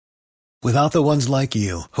Without the ones like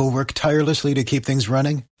you, who work tirelessly to keep things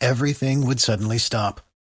running, everything would suddenly stop.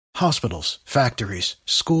 Hospitals, factories,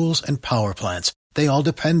 schools, and power plants, they all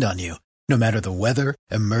depend on you. No matter the weather,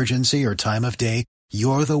 emergency, or time of day,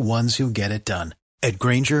 you're the ones who get it done. At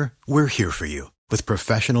Grainger, we're here for you with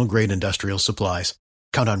professional-grade industrial supplies.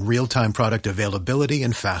 Count on real-time product availability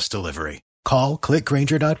and fast delivery. Call,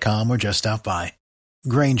 clickgrainger.com, or just stop by.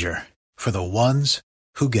 Grainger, for the ones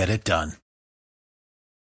who get it done.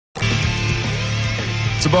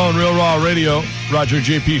 It's a Bone Real Raw Radio, Roger and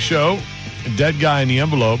JP show. Dead Guy in the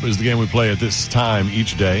Envelope is the game we play at this time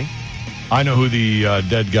each day. I know who the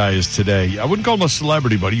dead guy is today. I wouldn't call him a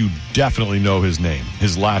celebrity, but you definitely know his name,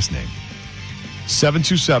 his last name.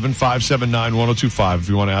 727-579-1025 if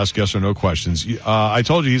you want to ask yes or no questions. I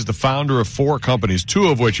told you he's the founder of 4 companies, 2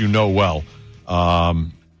 of which you know well.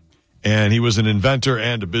 And he was an inventor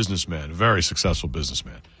and a businessman, a very successful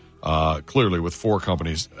businessman. Clearly with 4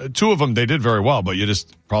 companies. 2 of them, they did very well, but you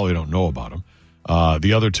just probably don't know about them.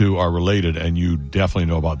 The other 2 are related, and you definitely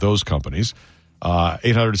know about those companies.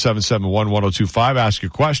 800-771-1025. Ask your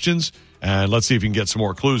questions, and let's see if you can get some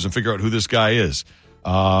more clues and figure out who this guy is.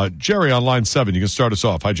 Jerry on line 7, you can start us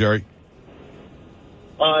off. Hi, Jerry.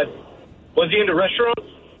 Was he into restaurants?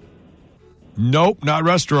 Nope, not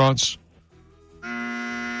restaurants.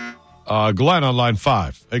 Glenn on line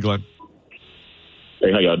 5. Hey, Glenn.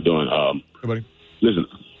 Hey, how y'all doing? Hey, buddy. Listen,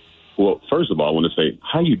 well, first of all, I want to say,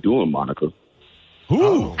 how you doing, Monica?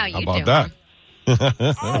 Ooh, how you about doing? that?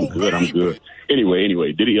 I'm good.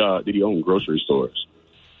 Anyway, did he own grocery stores?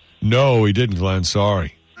 No, he didn't, Glenn.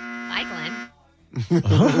 Sorry. Bye,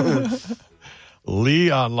 Glenn. Lee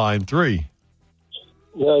on line 3.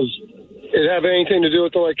 Does it have anything to do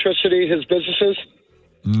with electricity, his businesses?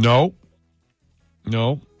 No.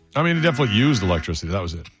 I mean, he definitely used electricity. That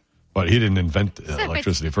was it. But he didn't invent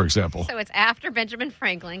electricity, for example. So it's after Benjamin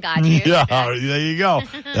Franklin. Got you. Yeah, there you go.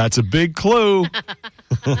 That's a big clue.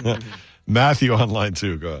 Matthew on line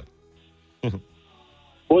 2. Go ahead.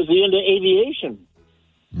 Was he into aviation?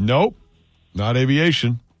 Nope, not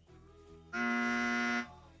aviation.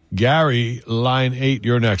 Gary, line 8,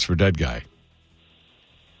 you're next for Dead Guy.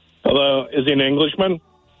 Hello, is he an Englishman?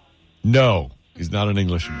 No, he's not an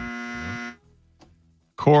Englishman.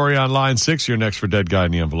 Corey on line 6, you're next for Dead Guy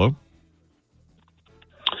in the Envelope.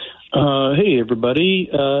 Hey, everybody.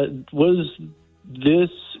 Was this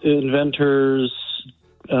inventor's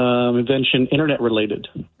invention internet-related?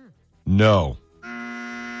 No.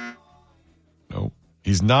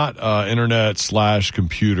 He's not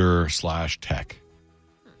internet/computer/tech.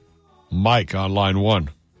 Mike on line 1.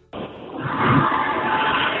 Hey,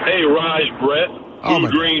 Raj, Brett. Oh,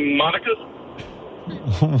 Green Monica.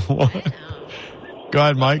 What? Go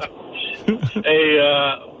ahead, Mike. Hey,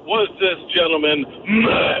 was this gentleman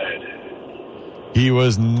murdered? He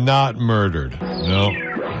was not murdered. No.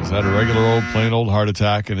 He's had a regular old, plain old heart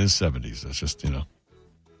attack in his 70s. That's just,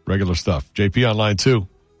 regular stuff. JP on line 2.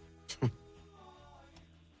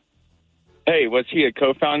 Hey, was he a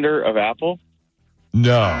co-founder of Apple?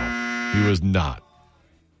 No, he was not.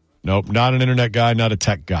 Nope, not an internet guy, not a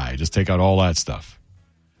tech guy. Just take out all that stuff.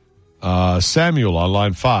 Samuel on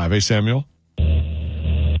line 5. Hey, Samuel.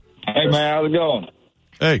 Hey, man, how's it going?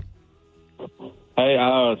 Hey. Hey,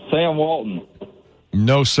 Sam Walton.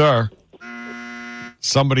 No, sir.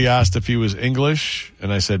 Somebody asked if he was English,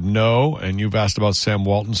 and I said no, and you've asked about Sam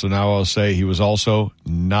Walton, so now I'll say he was also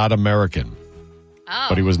not American. Oh.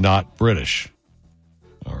 But he was not British.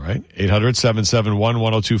 All right.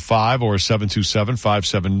 800-771-1025 or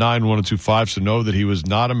 727-579-1025. So know that he was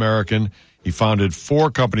not American. He founded 4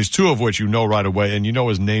 companies, 2 of which you know right away, and you know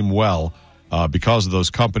his name well because of those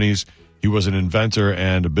companies. He was an inventor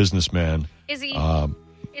and a businessman. Is he a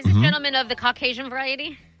gentleman of the Caucasian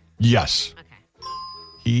variety? Yes. Okay.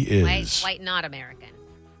 He is. White, not American.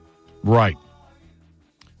 Right.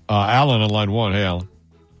 Alan on line 1. Hey, Alan.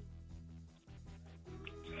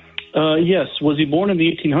 Yes. Was he born in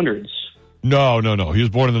the 1800s? No. He was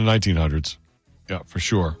born in the 1900s. Yeah, for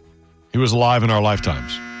sure. He was alive in our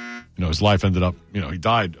lifetimes. His life ended up, he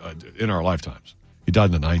died in our lifetimes. He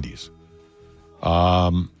died in the 90s.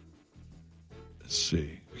 Let's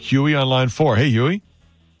see. Huey on line 4. Hey, Huey.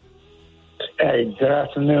 Hey, good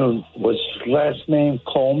afternoon. Was his last name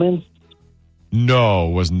Coleman? No,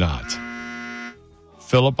 was not.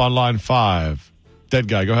 Philip on line 5. Dead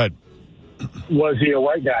guy, go ahead. Was he a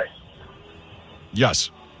white guy? Yes.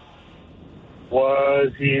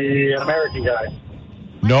 Was he an American guy?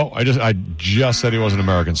 No, I just said he wasn't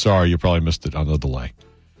American. Sorry, you probably missed it on the delay.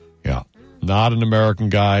 Yeah. Not an American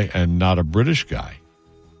guy and not a British guy.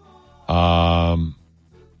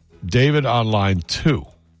 David on line 2.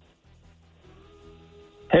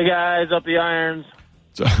 Hey, guys, up the irons.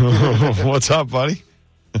 So, what's up, buddy?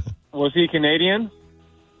 Was he Canadian?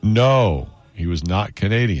 No, he was not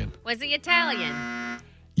Canadian. Was he Italian?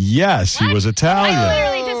 Yes, he was Italian. I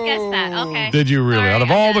literally just guessed that. Okay. Did you really? Sorry, Out of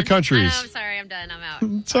I'm all done. the countries. I'm sorry, I'm done. I'm out.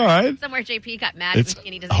 It's all right. Somewhere JP got mad It's and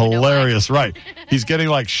he doesn't even know why. hilarious, right? He's getting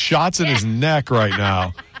like shots in his neck right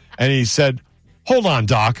now. And he said, hold on,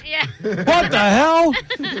 Doc. Yeah. What the hell?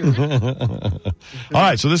 All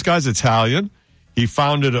right, so this guy's Italian. He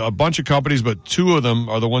founded a bunch of companies, but two of them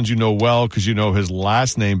are the ones you know well because you know his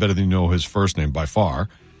last name better than you know his first name by far.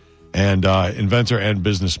 And inventor and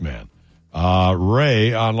businessman.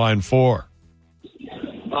 Ray on line 4.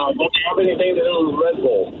 Don't you have anything to do with Red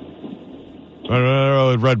Bull?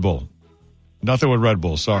 No, Red Bull. Nothing with Red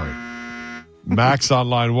Bull, sorry. Max on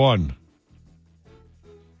line 1.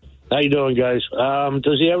 How you doing, guys?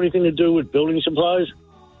 Does he have anything to do with building supplies?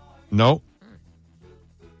 No.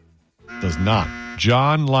 Does not.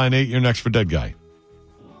 John, line 8, you're next for Dead Guy.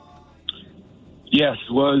 Yes.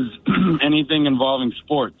 Was anything involving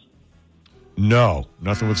sports? No,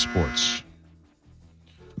 nothing with sports.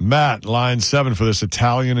 Matt, line 7 for this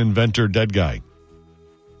Italian inventor Dead Guy.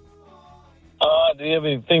 Do you have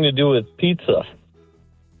anything to do with pizza?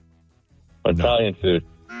 Italian food?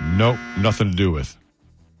 Nope, nothing to do with.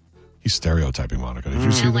 He's stereotyping, Monica. Did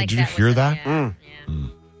you see that? Like Did you hear was that? Yeah.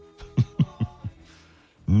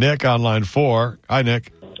 Nick on line 4. Hi,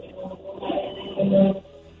 Nick.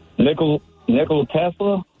 Nikola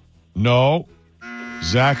Tesla? No.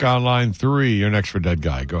 Zach on line 3. You're next for Dead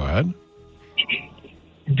Guy. Go ahead.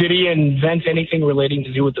 Did he invent anything relating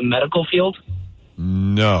to do with the medical field?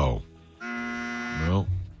 No. No.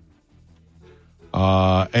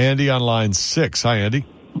 Andy on line 6. Hi, Andy.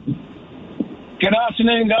 Good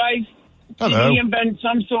afternoon, guys. Hello. Did he invent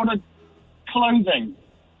some sort of clothing?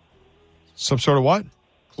 Some sort of what?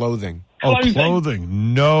 Clothing. Oh,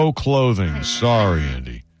 clothing. No clothing. Sorry,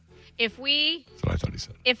 Andy. If we, That's what I thought he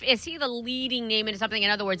said. is he the leading name into something? In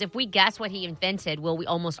other words, if we guess what he invented, will we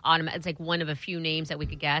almost automatically? It's like one of a few names that we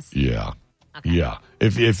could guess. Yeah. Okay. Yeah.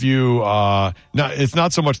 If you it's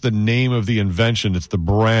not so much the name of the invention, it's the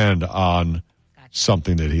brand on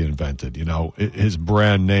something that he invented. You know, his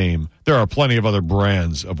brand name. There are plenty of other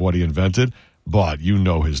brands of what he invented, but you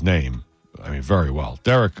know his name. I mean, very well.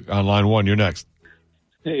 Derek on line 1, you're next.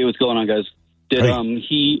 Hey, what's going on, guys? Did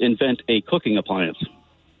he invent a cooking appliance?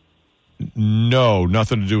 No,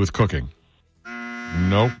 nothing to do with cooking.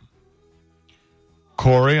 Nope.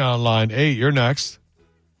 Corey on line 8, you're next.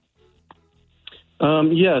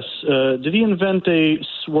 Yes. Did he invent a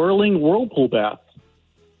swirling whirlpool bath?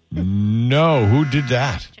 No. Who did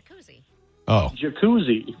that? Jacuzzi. Oh.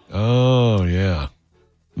 Jacuzzi. Oh, yeah.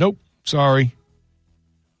 Nope. Sorry.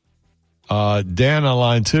 Dan on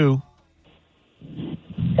line 2.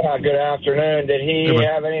 Good afternoon. Did he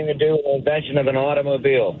have anything to do with the invention of an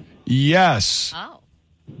automobile? Yes. Oh.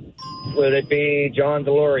 Would it be John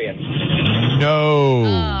DeLorean?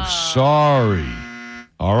 No. Sorry.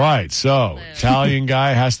 All right. So, Italian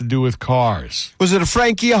guy has to do with cars. Was it a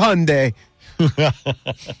Frankie or Hyundai?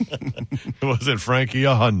 Was it Frankie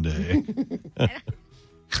or Hyundai?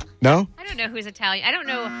 No? I don't know who's Italian. I don't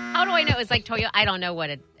know. How do I know? It's like Toyota. I don't know what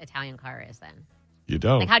an Italian car is then. You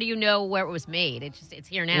don't. Like, how do you know where it was made? It's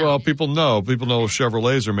here now. Well, people know. People know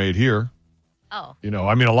Chevrolets are made here. Oh. You know,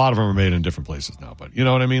 I mean, a lot of them are made in different places now, but you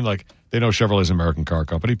know what I mean? Like, they know Chevrolet's an American car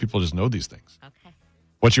company. People just know these things. Okay.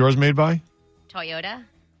 What's yours made by? Toyota.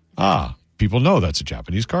 People know that's a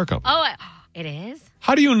Japanese car company. Oh, it is?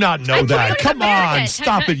 How do you not know that? Toyota's Come American. on,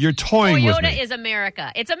 stop it. You're toying with me. Toyota is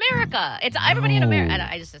America. It's America. It's everybody in America.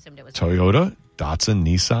 I just assumed it was Toyota, Datsun,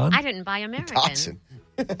 Nissan. I didn't buy American. Datsun.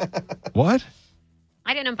 What?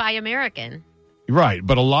 I didn't buy American. Right,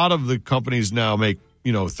 but a lot of the companies now make,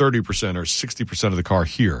 30% or 60% of the car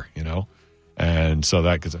here, And so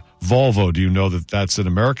that gets Volvo, do you know that that's an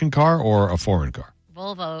American car or a foreign car?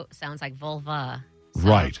 Volvo sounds like vulva. So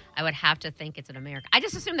right. I would have to think it's an American. I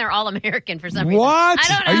just assume they're all American for some reason. What? I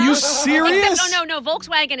don't know. Are you serious? Except, no.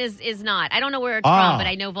 Volkswagen is not. I don't know where it's from, but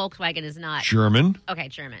I know Volkswagen is not. German. Okay,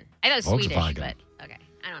 German. I thought it was Swedish, but okay.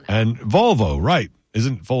 I don't know. And Volvo, right.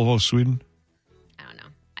 Isn't Volvo Sweden? I don't know.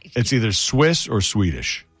 It's either Swiss or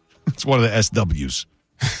Swedish. It's one of the SWs.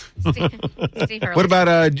 Steve What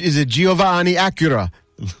about, is it Giovanni Acura?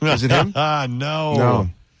 Is it him? No.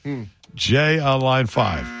 Jay on line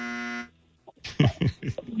 5.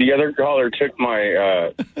 The other caller took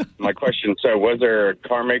my my question. So, was there a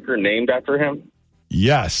car maker named after him?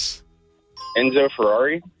 Yes. Enzo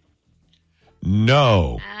Ferrari?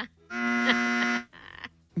 No.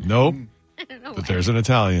 Nope. I don't know But why. there's an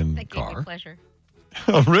Italian That gave me car. pleasure.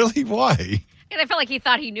 Oh, really? Why? Because I felt like he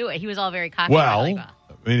thought he knew it. He was all very cocky. Well, like,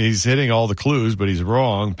 I mean, he's hitting all the clues, but he's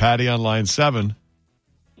wrong. Patty on line 7.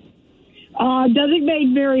 Does it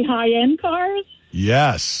make very high-end cars?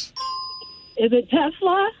 Yes. Is it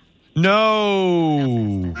Tesla?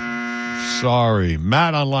 No. Sorry.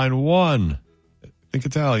 Matt on line 1. Think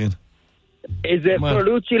Italian. Is it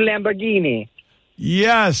Ferrucci Lamborghini?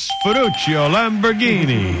 Yes, Ferruccio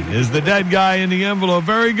Lamborghini is the dead guy in the envelope.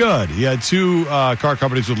 Very good. He had 2 car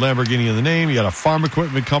companies with Lamborghini in the name. He had a farm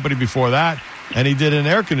equipment company before that, and he did an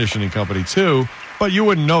air conditioning company too. But you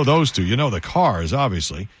wouldn't know those two. You know the cars,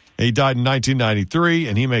 obviously. He died in 1993,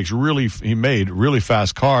 and he made really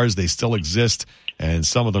fast cars. They still exist, and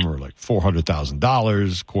some of them are like $400,000,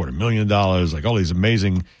 $250,000, like all these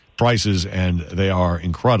amazing prices, and they are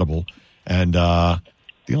incredible. And the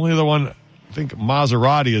only other one, I think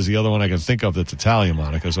Maserati is the other one I can think of that's Italian,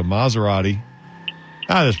 Monica. So Maserati.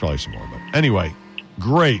 There's probably some more. But anyway,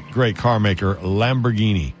 great car maker,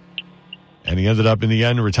 Lamborghini. And he ended up in the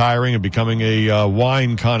end retiring and becoming a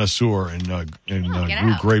wine connoisseur and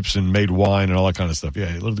grew grapes and made wine and all that kind of stuff. Yeah,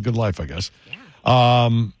 he lived a good life, I guess. Yeah.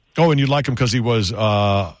 And you'd like him because he was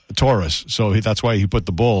Taurus. So that's why he put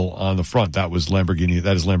the bull on the front. That was Lamborghini.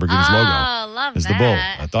 That is Lamborghini's logo. Oh, love is that. The bull.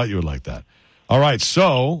 I thought you would like that. All right,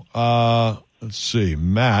 so let's see.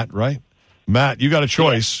 Matt, right? Matt, you got a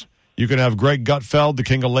choice. You can have Greg Gutfeld, the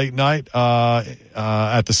king of late night,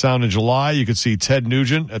 at the Sound in July. You could see Ted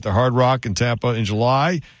Nugent at the Hard Rock in Tampa in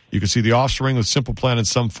July. You can see The Offspring with Simple Plan and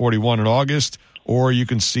Sum 41 in August. Or you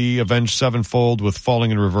can see Avenged Sevenfold with Falling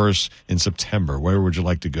in Reverse in September. Where would you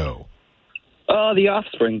like to go? The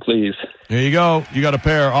Offspring, please. There you go. You got a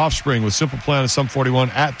pair. Offspring with Simple Plan and Sum 41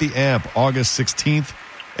 at the Amp, August 16th.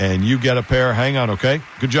 And you get a pair. Hang on, okay?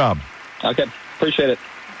 Good job. Okay. Appreciate it.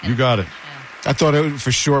 You got it. I thought it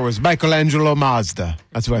for sure was Michelangelo Mazda.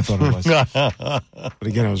 That's what I thought it was. But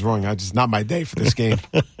again, I was wrong. It's not my day for this game.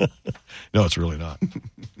 No, it's really not.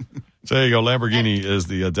 So there you go. Lamborghini is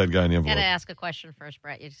the dead guy in the envelope. Got to ask a question first,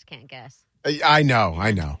 Brett. You just can't guess. I know.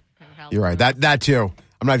 You're right. That too.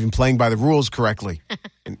 I'm not even playing by the rules correctly.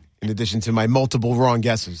 In addition to my multiple wrong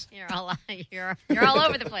guesses. You're all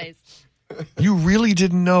over the place. You really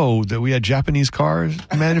didn't know that we had Japanese cars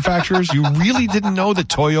manufacturers? You really didn't know that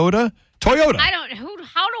Toyota? I don't.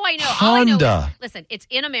 How do I know? Honda. All I know is, listen, it's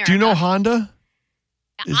in America. Do you know Honda?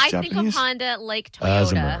 I think of Honda like Toyota.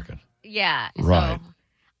 As American. Yeah. Right.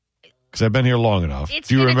 Because I've been here long enough.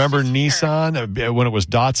 Do you remember Nissan when it was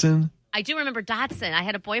Datsun? I do remember Datsun. I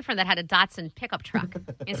had a boyfriend that had a Datsun pickup truck.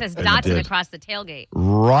 It says Datsun across the tailgate.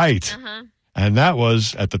 Right. Uh-huh. And that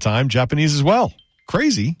was, at the time, Japanese as well.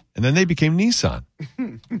 Crazy. And then they became Nissan.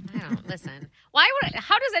 Listen.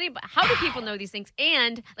 How do people know these things?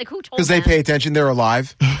 And like, who told them? Because they pay attention. They're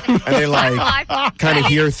alive. And they kind of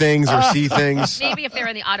hear things or see things. Maybe if they're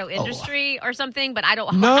in the auto industry or something, but I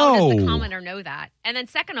don't. No. How does the commenter know that? And then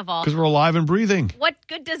second of all, because we're alive and breathing. What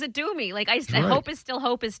good does it do me? Like hope is still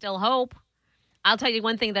hope is still hope. I'll tell you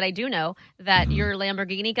one thing that I do know, that your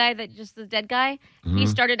Lamborghini guy, that just the dead guy, he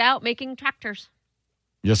started out making tractors.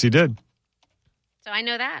 Yes, he did. So I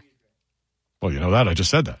know that. Well, you know that. I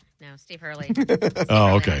just said that. No, Steve Hurley.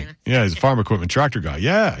 Oh, okay. Yeah, he's a farm equipment tractor guy.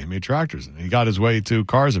 Yeah, he made tractors, and he got his way to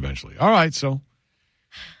cars eventually. All right, so.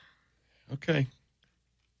 Okay.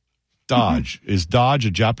 Dodge. Is Dodge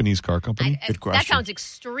a Japanese car company? Good question. That sounds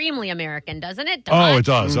extremely American, doesn't it? Dodge? Oh, it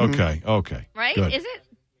does. Okay. Right? Good. Is it?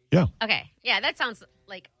 Yeah. Okay. Yeah, that sounds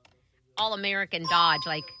like all-American Dodge,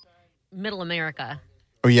 like middle America.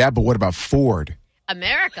 Oh, yeah, but what about Ford?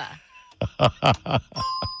 America.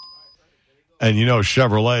 And you know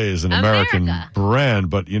Chevrolet is an American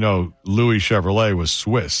brand, but you know Louis Chevrolet was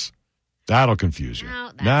Swiss. That'll confuse you.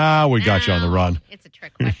 Now we got you on the run. It's a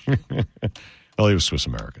trick question. Well, he was Swiss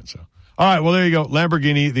American, so. All right, well, there you go.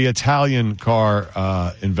 Lamborghini, the Italian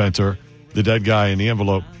car inventor, the dead guy in the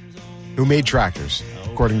envelope. Who made tractors,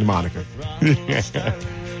 according to Monica.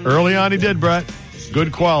 Early on he did, Brett.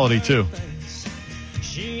 Good quality, too.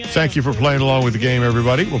 Thank you for playing along with the game,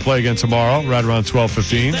 everybody. We'll play again tomorrow, right around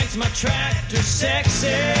 12:15.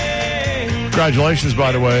 Congratulations,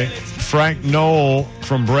 by the way. Frank Knoll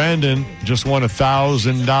from Brandon just won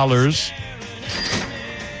 $1,000.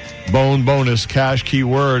 Bone bonus, cash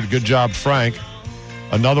keyword. Good job, Frank.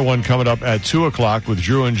 Another one coming up at 2 o'clock with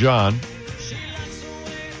Drew and John.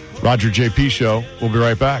 Roger JP Show. We'll be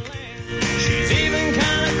right back. She's even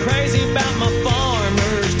kind of crazy about my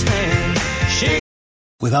farmer's tan.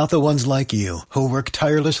 Without the ones like you, who work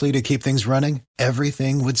tirelessly to keep things running,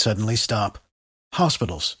 everything would suddenly stop.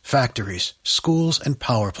 Hospitals, factories, schools, and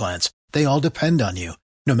power plants, they all depend on you.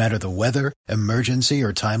 No matter the weather, emergency,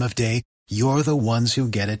 or time of day, you're the ones who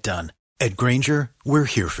get it done. At Grainger, we're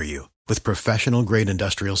here for you with professional-grade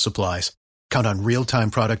industrial supplies. count on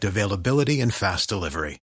real-time product availability and fast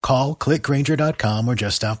delivery. Call, click Grainger.com, or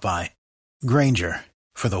just stop by. Grainger,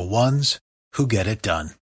 for the ones who get it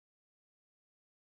done.